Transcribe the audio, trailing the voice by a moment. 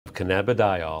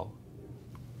cannabidiol.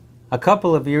 A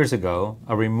couple of years ago,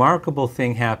 a remarkable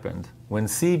thing happened when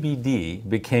CBD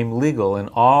became legal in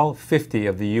all 50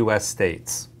 of the US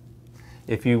states.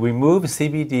 If you remove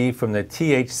CBD from the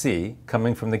THC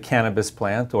coming from the cannabis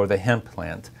plant or the hemp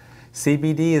plant,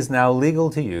 CBD is now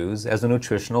legal to use as a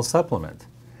nutritional supplement.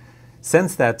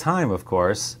 Since that time, of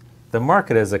course, the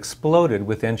market has exploded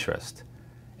with interest.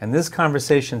 And this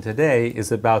conversation today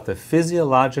is about the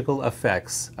physiological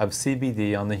effects of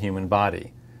CBD on the human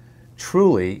body.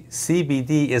 Truly,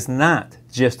 CBD is not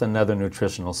just another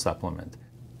nutritional supplement.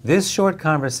 This short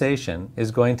conversation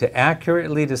is going to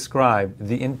accurately describe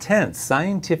the intense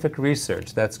scientific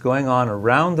research that's going on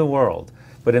around the world,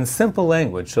 but in simple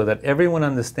language so that everyone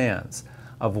understands,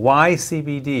 of why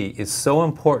CBD is so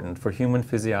important for human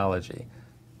physiology.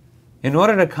 In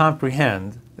order to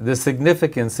comprehend the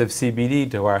significance of CBD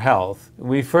to our health,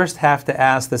 we first have to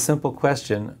ask the simple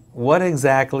question, what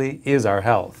exactly is our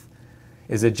health?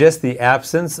 Is it just the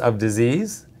absence of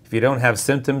disease? If you don't have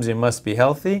symptoms, you must be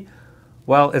healthy?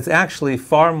 Well, it's actually a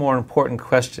far more important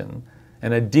question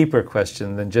and a deeper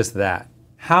question than just that.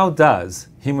 How does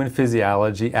human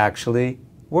physiology actually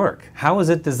work? How is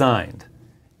it designed?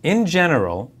 In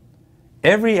general,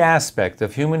 every aspect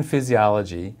of human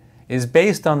physiology is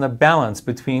based on the balance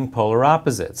between polar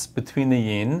opposites, between the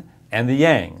yin and the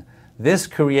yang. This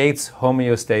creates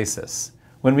homeostasis.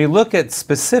 When we look at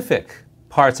specific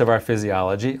parts of our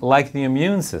physiology, like the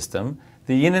immune system,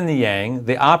 the yin and the yang,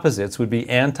 the opposites would be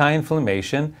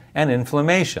anti-inflammation and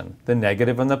inflammation, the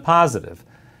negative and the positive.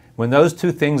 When those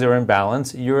two things are in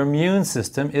balance, your immune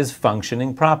system is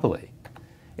functioning properly.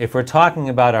 If we're talking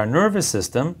about our nervous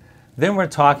system, then we're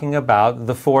talking about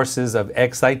the forces of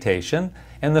excitation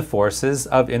and the forces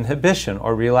of inhibition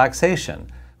or relaxation.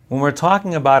 When we're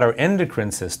talking about our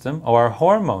endocrine system or our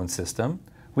hormone system,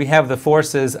 we have the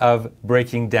forces of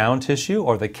breaking down tissue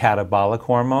or the catabolic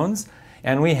hormones,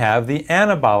 and we have the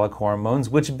anabolic hormones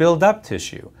which build up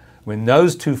tissue. When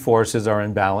those two forces are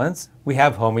in balance, we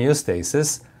have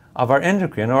homeostasis of our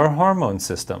endocrine or hormone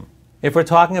system. If we're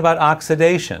talking about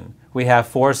oxidation, we have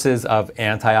forces of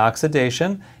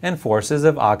antioxidation and forces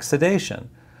of oxidation.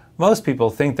 Most people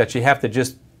think that you have to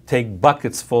just take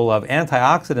buckets full of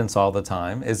antioxidants all the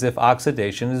time as if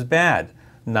oxidation is bad.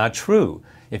 Not true.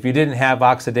 If you didn't have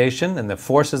oxidation and the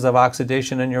forces of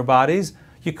oxidation in your bodies,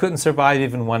 you couldn't survive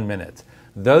even 1 minute.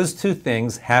 Those two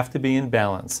things have to be in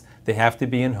balance. They have to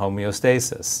be in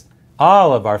homeostasis.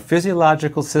 All of our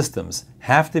physiological systems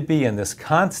have to be in this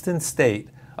constant state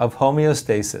of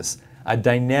homeostasis, a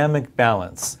dynamic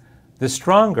balance. The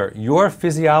stronger your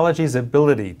physiology's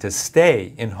ability to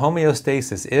stay in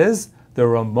homeostasis is, the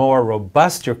more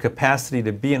robust your capacity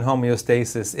to be in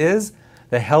homeostasis is,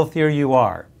 the healthier you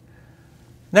are.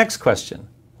 Next question,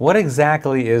 what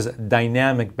exactly is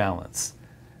dynamic balance?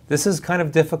 This is kind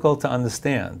of difficult to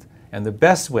understand, and the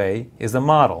best way is a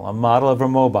model of a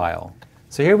mobile.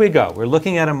 So here we go, we're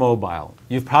looking at a mobile.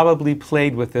 You've probably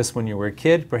played with this when you were a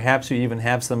kid, perhaps you even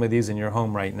have some of these in your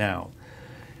home right now.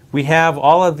 We have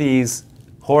all of these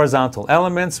horizontal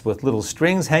elements with little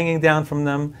strings hanging down from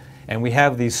them, and we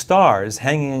have these stars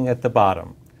hanging at the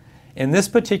bottom. In this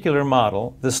particular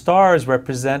model, the stars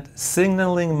represent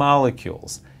signaling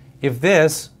molecules. If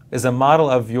this is a model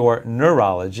of your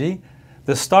neurology,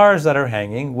 the stars that are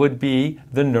hanging would be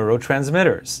the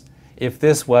neurotransmitters. If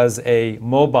this was a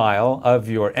mobile of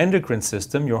your endocrine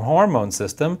system, your hormone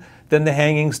system, then the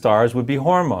hanging stars would be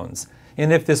hormones.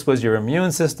 And if this was your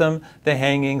immune system, the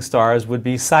hanging stars would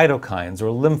be cytokines or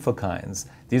lymphokines.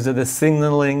 These are the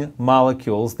signaling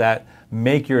molecules that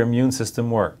make your immune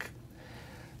system work.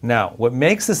 Now, what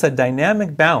makes this a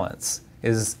dynamic balance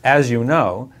is, as you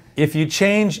know, if you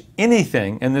change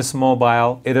anything in this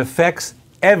mobile, it affects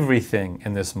everything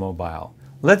in this mobile.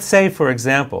 Let's say, for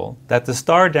example, that the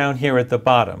star down here at the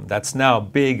bottom, that's now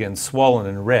big and swollen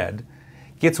and red,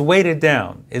 gets weighted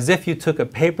down, as if you took a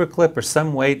paper clip or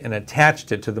some weight and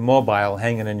attached it to the mobile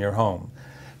hanging in your home.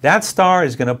 That star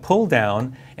is going to pull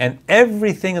down and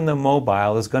everything in the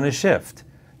mobile is going to shift.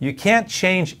 You can't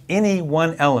change any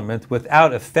one element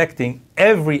without affecting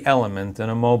every element in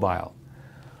a mobile.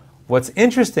 What's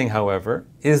interesting, however,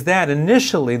 is that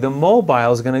initially the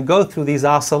mobile is going to go through these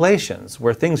oscillations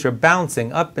where things are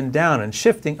bouncing up and down and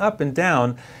shifting up and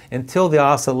down until the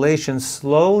oscillations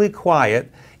slowly quiet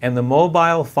and the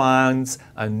mobile finds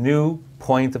a new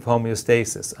point of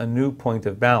homeostasis, a new point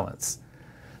of balance.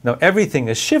 Now everything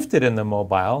is shifted in the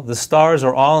mobile. The stars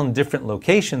are all in different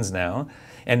locations now,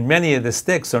 and many of the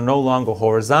sticks are no longer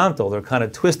horizontal. They're kind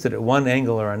of twisted at one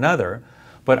angle or another.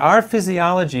 But our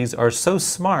physiologies are so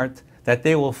smart that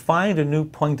they will find a new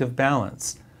point of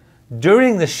balance.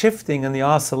 During the shifting and the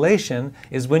oscillation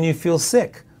is when you feel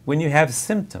sick, when you have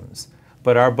symptoms.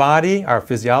 But our body, our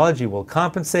physiology will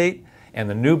compensate, and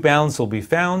the new balance will be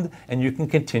found, and you can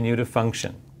continue to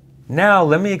function. Now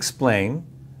let me explain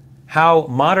how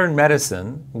modern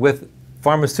medicine with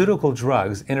pharmaceutical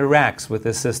drugs interacts with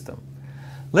this system.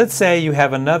 Let's say you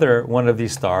have another one of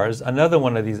these stars, another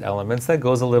one of these elements that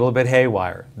goes a little bit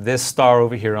haywire, this star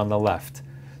over here on the left.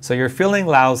 So you're feeling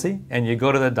lousy and you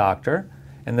go to the doctor,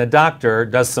 and the doctor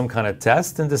does some kind of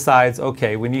test and decides,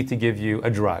 okay, we need to give you a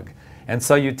drug. And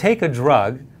so you take a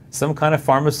drug, some kind of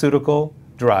pharmaceutical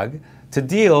drug, to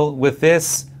deal with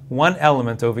this one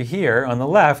element over here on the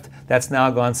left that's now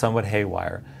gone somewhat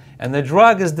haywire. And the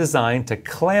drug is designed to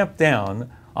clamp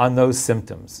down on those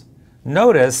symptoms.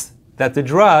 Notice that the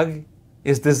drug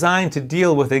is designed to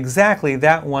deal with exactly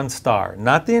that one star,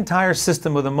 not the entire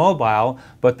system of the mobile,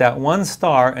 but that one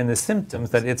star and the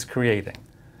symptoms that it's creating.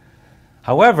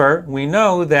 However, we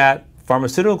know that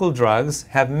pharmaceutical drugs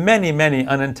have many, many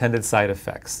unintended side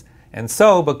effects. And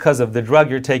so, because of the drug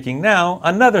you're taking now,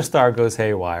 another star goes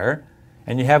haywire,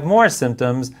 and you have more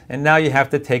symptoms, and now you have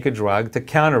to take a drug to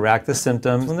counteract the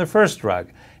symptoms from the first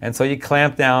drug. And so you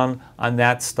clamp down on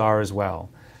that star as well.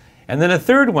 And then a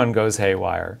third one goes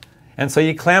haywire, and so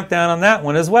you clamp down on that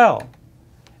one as well.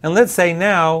 And let's say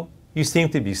now you seem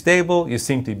to be stable, you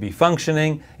seem to be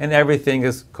functioning, and everything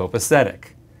is copacetic.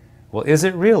 Well, is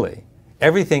it really?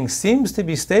 Everything seems to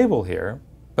be stable here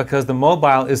because the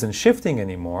mobile isn't shifting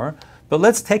anymore, but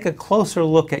let's take a closer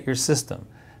look at your system.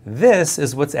 This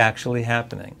is what's actually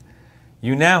happening.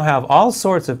 You now have all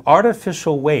sorts of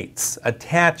artificial weights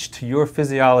attached to your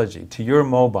physiology, to your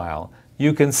mobile.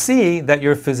 You can see that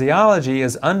your physiology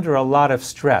is under a lot of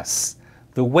stress.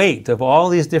 The weight of all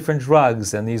these different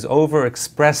drugs and these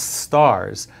overexpressed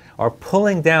stars are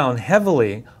pulling down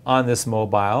heavily on this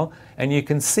mobile, and you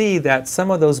can see that some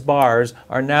of those bars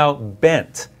are now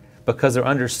bent because they're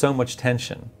under so much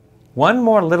tension. One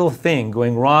more little thing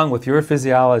going wrong with your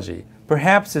physiology,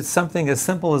 perhaps it's something as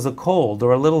simple as a cold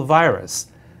or a little virus,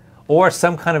 or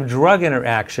some kind of drug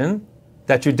interaction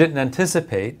that you didn't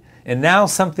anticipate, and now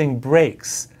something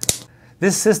breaks.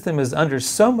 This system is under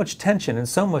so much tension and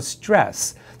so much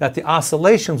stress that the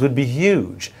oscillations would be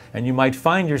huge, and you might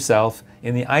find yourself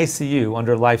in the ICU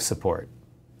under life support.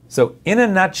 So in a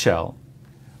nutshell,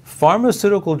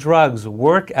 pharmaceutical drugs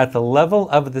work at the level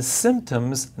of the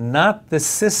symptoms, not the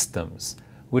systems,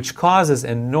 which causes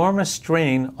enormous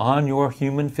strain on your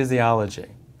human physiology.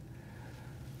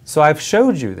 So I've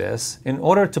showed you this in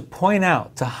order to point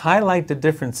out, to highlight the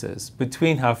differences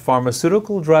between how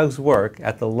pharmaceutical drugs work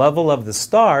at the level of the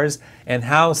stars and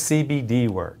how CBD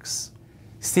works.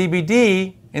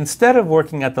 CBD, instead of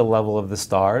working at the level of the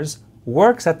stars,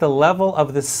 works at the level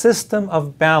of the system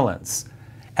of balance,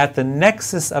 at the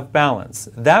nexus of balance.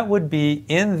 That would be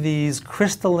in these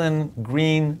crystalline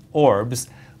green orbs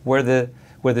where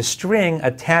the string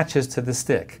attaches to the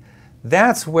stick.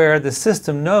 That's where the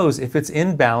system knows if it's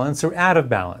in balance or out of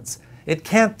balance. It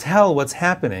can't tell what's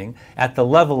happening at the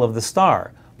level of the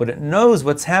star, but it knows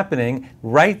what's happening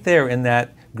right there in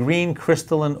that green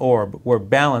crystalline orb where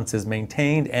balance is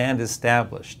maintained and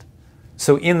established.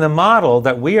 So in the model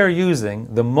that we are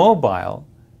using, the mobile,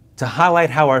 to highlight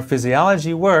how our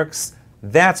physiology works,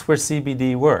 that's where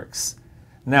CBD works.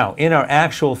 Now, in our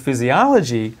actual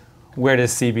physiology, where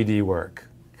does CBD work?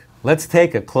 Let's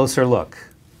take a closer look.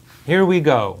 Here we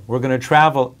go. We're going to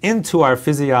travel into our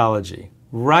physiology,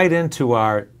 right into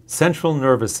our central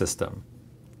nervous system.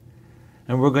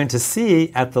 And we're going to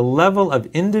see at the level of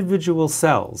individual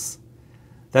cells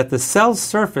that the cell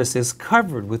surface is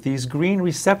covered with these green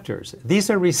receptors. These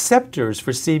are receptors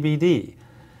for CBD.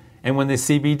 And when the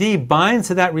CBD binds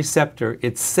to that receptor,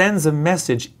 it sends a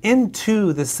message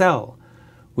into the cell,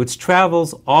 which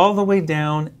travels all the way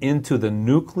down into the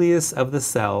nucleus of the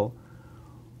cell,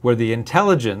 where the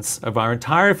intelligence of our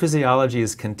entire physiology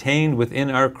is contained within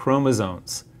our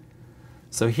chromosomes.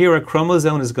 So here a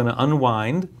chromosome is going to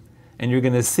unwind, and you're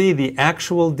going to see the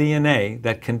actual DNA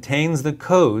that contains the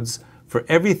codes for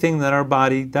everything that our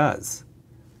body does.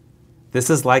 This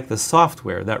is like the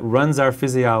software that runs our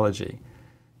physiology.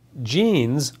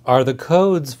 Genes are the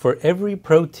codes for every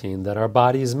protein that our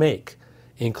bodies make,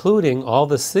 including all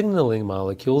the signaling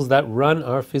molecules that run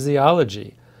our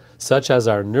physiology, such as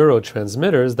our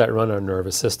neurotransmitters that run our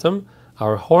nervous system,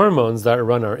 our hormones that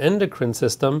run our endocrine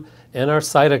system, and our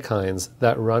cytokines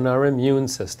that run our immune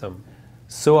system.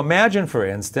 So imagine, for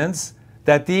instance,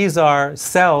 that these are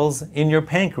cells in your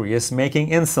pancreas making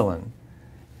insulin.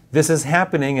 This is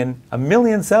happening in 1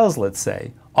 million cells, let's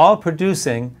say, all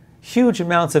producing huge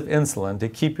amounts of insulin to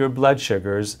keep your blood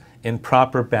sugars in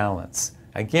proper balance.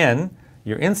 Again,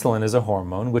 Your insulin is a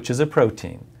hormone, which is a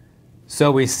protein.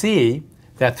 So we see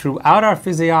that throughout our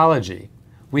physiology,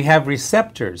 we have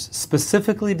receptors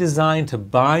specifically designed to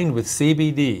bind with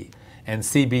CBD, and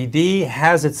CBD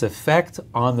has its effect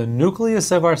on the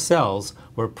nucleus of our cells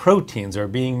where proteins are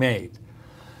being made.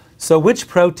 So which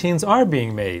proteins are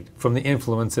being made from the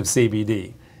influence of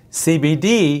CBD?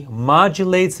 CBD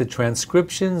modulates the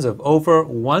transcriptions of over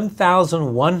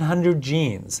 1,100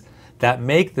 genes that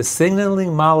make the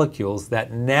signaling molecules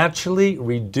that naturally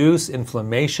reduce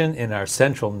inflammation in our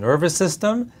central nervous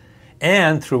system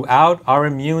and throughout our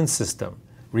immune system,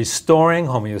 restoring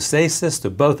homeostasis to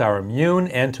both our immune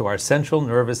and to our central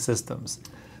nervous systems.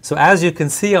 So as you can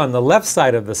see on the left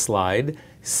side of the slide,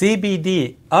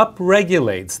 CBD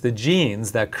upregulates the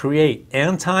genes that create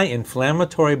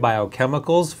anti-inflammatory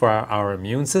biochemicals for our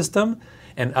immune system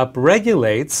and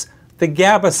upregulates the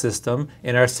GABA system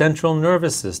in our central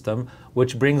nervous system,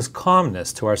 which brings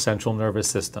calmness to our central nervous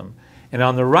system. And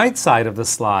on the right side of the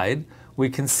slide, we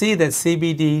can see that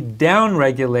CBD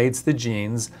downregulates the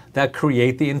genes that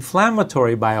create the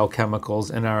inflammatory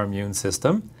biochemicals in our immune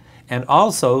system, and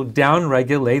also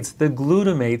downregulates the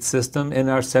glutamate system in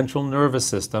our central nervous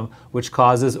system, which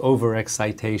causes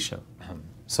overexcitation.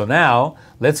 So now,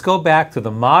 let's go back to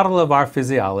the model of our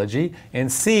physiology and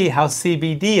see how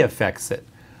CBD affects it.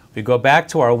 We go back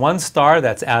to our one star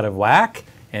that's out of whack,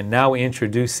 and now we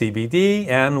introduce CBD,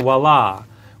 and voila!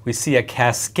 We see a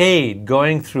cascade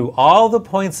going through all the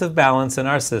points of balance in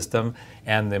our system,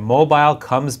 and the mobile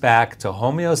comes back to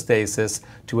homeostasis,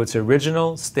 to its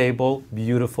original, stable,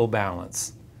 beautiful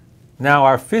balance. Now,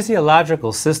 our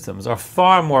physiological systems are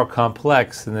far more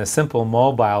complex than the simple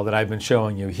mobile that I've been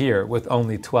showing you here with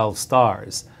only 12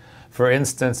 stars. For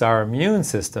instance, our immune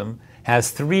system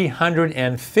has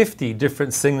 350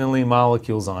 different signaling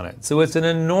molecules on it. So it's an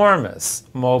enormous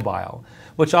mobile,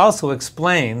 which also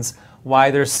explains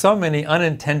why there's so many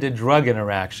unintended drug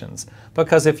interactions.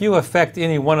 Because if you affect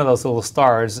any one of those little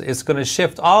stars, it's going to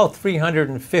shift all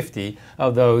 350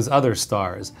 of those other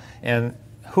stars. And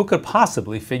who could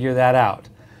possibly figure that out?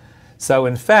 So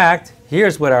in fact,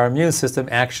 here's what our immune system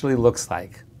actually looks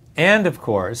like. And of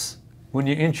course, when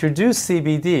you introduce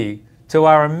CBD to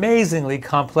our amazingly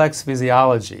complex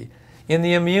physiology, in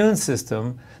the immune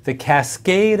system, the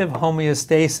cascade of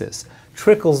homeostasis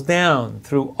trickles down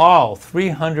through all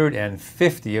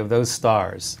 350 of those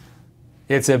stars.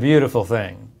 It's a beautiful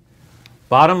thing.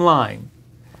 Bottom line,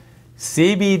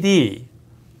 CBD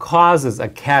causes a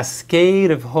cascade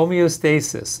of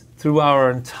homeostasis through our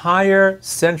entire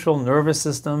central nervous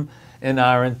system and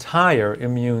our entire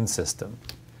immune system.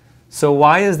 So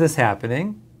why is this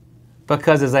happening?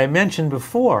 Because as I mentioned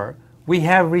before, we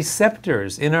have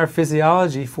receptors in our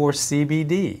physiology for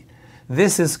CBD.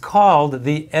 This is called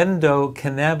the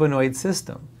endocannabinoid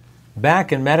system.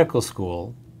 Back in medical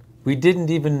school, we didn't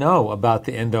even know about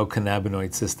the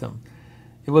endocannabinoid system.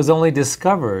 It was only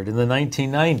discovered in the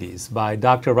 1990s by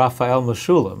Dr. Raphael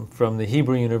Mechoulam from the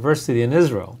Hebrew University in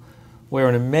Israel, where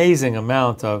an amazing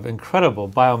amount of incredible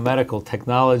biomedical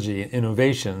technology and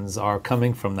innovations are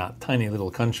coming from that tiny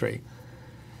little country.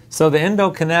 So the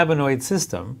endocannabinoid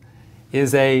system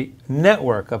is a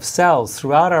network of cells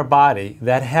throughout our body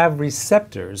that have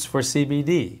receptors for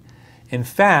CBD. In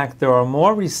fact, there are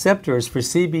more receptors for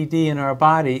CBD in our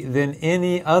body than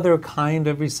any other kind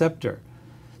of receptor.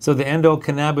 So the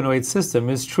endocannabinoid system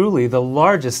is truly the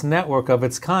largest network of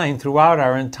its kind throughout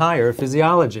our entire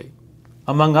physiology.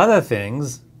 Among other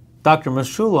things, Dr.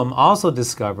 Mechoulam also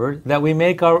discovered that we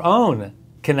make our own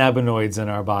cannabinoids in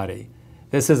our body.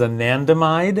 This is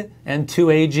anandamide and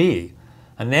 2-AG.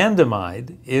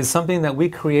 Anandamide is something that we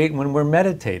create when we're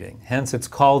meditating, hence it's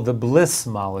called the bliss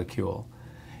molecule.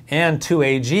 And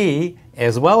 2-AG,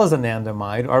 as well as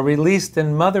anandamide, are released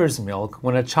in mother's milk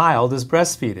when a child is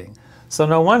breastfeeding. So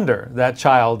no wonder that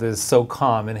child is so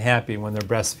calm and happy when they're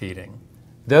breastfeeding.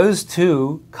 Those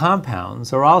two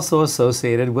compounds are also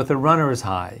associated with a runner's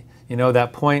high. You know,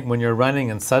 that point when you're running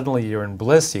and suddenly you're in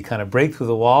bliss, you kind of break through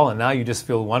the wall and now you just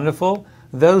feel wonderful?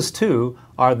 Those two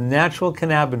are the natural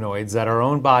cannabinoids that our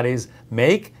own bodies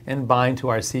make and bind to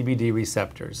our CBD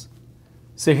receptors.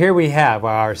 So here we have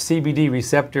our CBD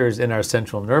receptors in our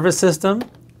central nervous system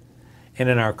and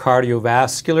in our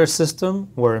cardiovascular system,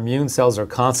 where immune cells are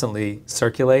constantly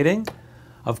circulating.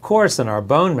 Of course, in our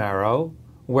bone marrow,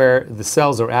 where the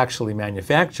cells are actually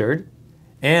manufactured.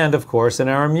 And of course, in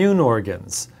our immune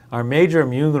organs. Our major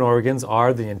immune organs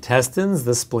are the intestines,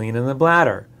 the spleen, and the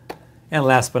bladder. And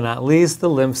last but not least, the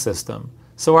lymph system.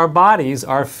 So our bodies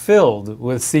are filled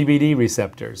with CBD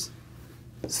receptors.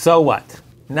 So what?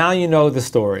 Now you know the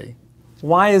story.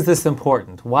 Why is this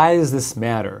important? Why does this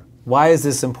matter? Why is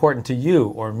this important to you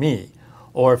or me?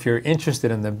 or if you're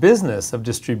interested in the business of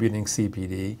distributing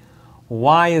CBD,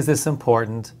 why is this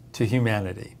important to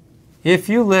humanity? If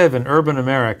you live in urban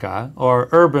America or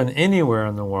urban anywhere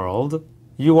in the world,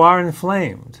 you are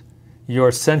inflamed.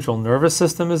 Your central nervous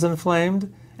system is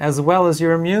inflamed, as well as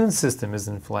your immune system is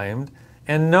inflamed,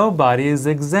 and nobody is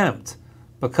exempt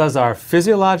because our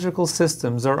physiological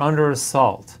systems are under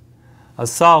assault.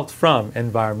 Assault from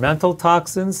environmental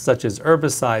toxins such as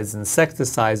herbicides,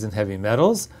 insecticides, and heavy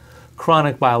metals,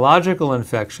 chronic biological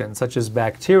infections such as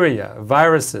bacteria,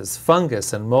 viruses,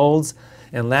 fungus, and molds,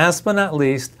 and last but not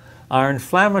least, our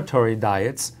inflammatory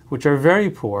diets, which are very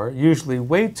poor, usually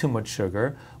way too much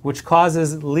sugar, which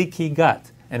causes leaky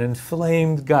gut, an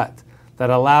inflamed gut that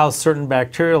allows certain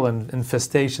bacterial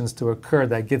infestations to occur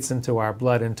that gets into our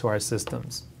blood, into our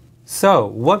systems. So,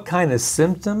 what kind of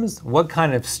symptoms, what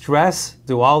kind of stress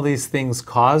do all these things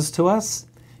cause to us?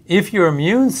 If your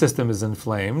immune system is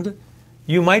inflamed,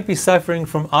 you might be suffering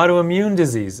from autoimmune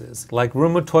diseases like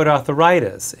rheumatoid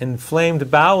arthritis,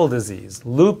 inflamed bowel disease,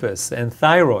 lupus and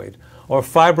thyroid, or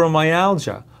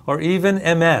fibromyalgia, or even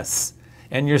MS,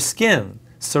 and your skin,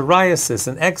 psoriasis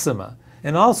and eczema,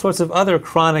 and all sorts of other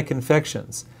chronic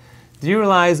infections. Do you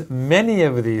realize many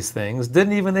of these things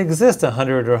didn't even exist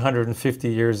 100 or 150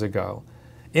 years ago?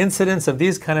 Incidence of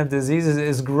these kind of diseases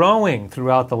is growing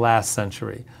throughout the last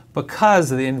century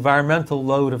because of the environmental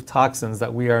load of toxins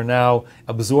that we are now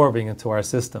absorbing into our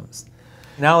systems.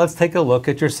 Now let's take a look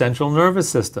at your central nervous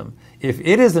system. If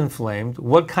it is inflamed,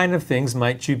 what kind of things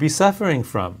might you be suffering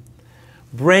from?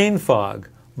 Brain fog,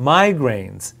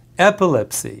 migraines,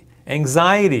 epilepsy,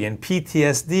 anxiety and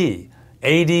PTSD,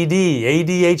 ADD,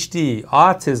 ADHD,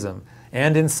 autism,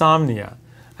 and insomnia.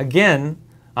 Again,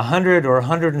 100 or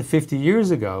 150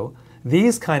 years ago,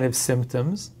 these kind of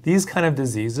symptoms, these kind of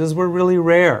diseases were really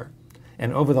rare.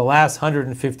 And over the last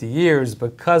 150 years,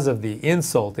 because of the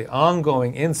insult, the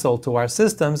ongoing insult to our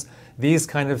systems, these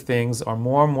kind of things are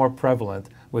more and more prevalent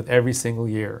with every single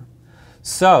year.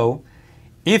 So,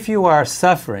 if you are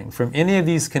suffering from any of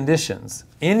these conditions,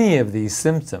 any of these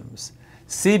symptoms,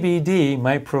 CBD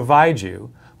might provide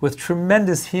you with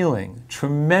tremendous healing,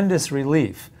 tremendous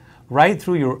relief, right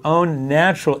through your own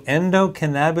natural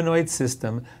endocannabinoid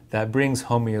system that brings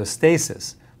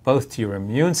homeostasis, both to your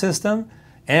immune system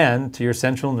and to your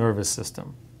central nervous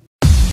system.